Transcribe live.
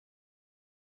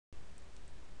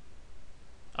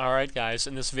Alright guys,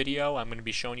 in this video I'm going to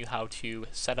be showing you how to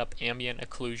set up ambient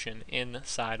occlusion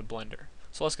inside of Blender.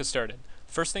 So let's get started.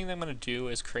 First thing that I'm going to do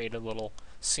is create a little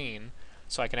scene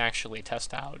so I can actually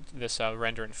test out this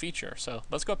rendering feature. So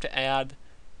let's go up to Add,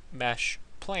 Mesh,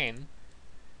 Plane,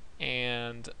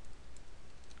 and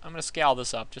I'm going to scale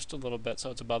this up just a little bit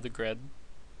so it's above the grid,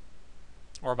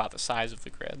 or about the size of the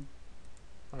grid.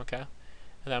 Okay, and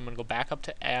then I'm going to go back up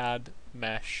to Add,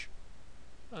 Mesh,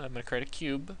 and I'm going to create a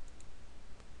cube.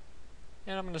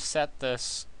 And I'm going to set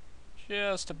this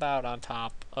just about on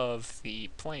top of the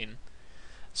plane.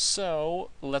 So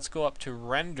let's go up to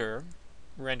Render,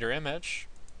 Render Image,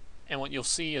 and what you'll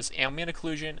see is Ambient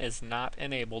Occlusion is not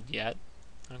enabled yet.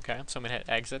 Okay, so I'm going to hit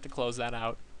Exit to close that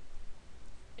out.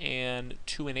 And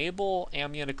to enable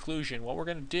Ambient Occlusion, what we're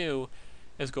going to do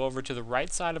is go over to the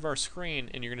right side of our screen,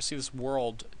 and you're going to see this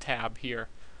World tab here.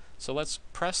 So let's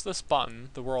press this button,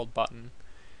 the World button,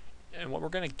 and what we're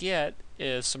going to get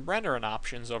is some rendering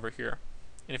options over here.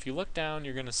 And if you look down,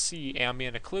 you're going to see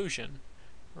Ambient Occlusion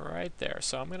right there.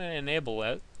 So I'm going to enable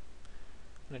it.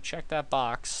 I'm going to check that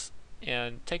box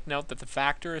and take note that the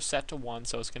factor is set to 1,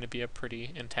 so it's going to be a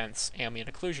pretty intense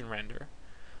Ambient Occlusion render.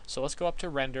 So let's go up to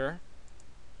Render,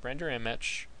 Render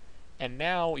Image, and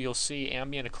now you'll see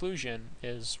Ambient Occlusion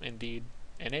is indeed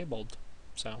enabled.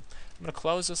 So I'm going to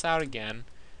close this out again.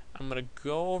 I'm going to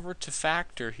go over to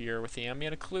Factor here with the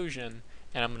Ambient Occlusion,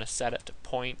 and I'm going to set it to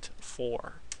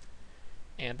 0.4.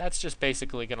 And that's just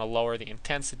basically going to lower the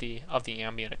intensity of the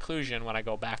Ambient Occlusion when I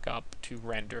go back up to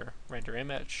Render, Render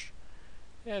Image.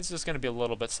 And it's just going to be a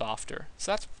little bit softer.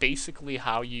 So that's basically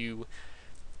how you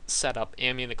set up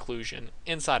Ambient Occlusion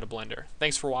inside of Blender.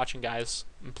 Thanks for watching, guys.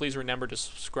 And please remember to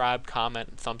subscribe, comment,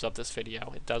 and thumbs up this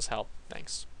video. It does help.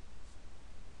 Thanks.